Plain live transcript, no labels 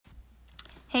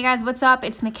Hey guys, what's up?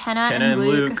 It's McKenna and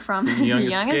Luke from Young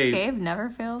Young Escape. Escape. Never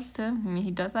fails to,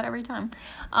 he does that every time.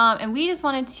 And we just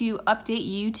wanted to update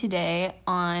you today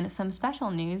on some special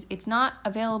news. It's not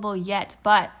available yet,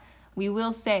 but we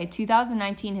will say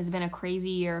 2019 has been a crazy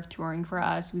year of touring for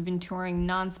us. We've been touring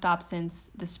nonstop since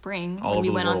the spring when we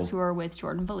went on tour with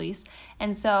Jordan Felice.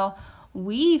 And so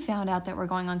we found out that we're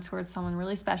going on tour with someone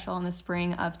really special in the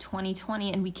spring of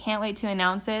 2020, and we can't wait to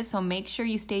announce it. So make sure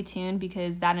you stay tuned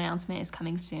because that announcement is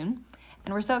coming soon.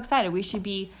 And we're so excited. We should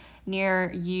be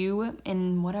near you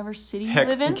in whatever city you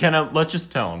live in. McKenna, let's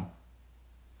just tell him.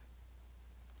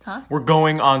 Huh? We're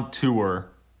going on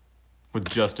tour with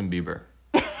Justin Bieber.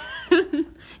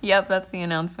 Yep, that's the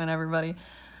announcement, everybody.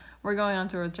 We're going on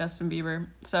tour with Justin Bieber.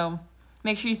 So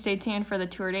make sure you stay tuned for the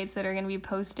tour dates that are going to be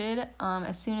posted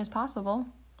as soon as possible,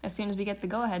 as soon as we get the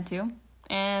go-ahead to.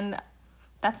 And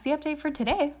that's the update for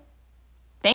today.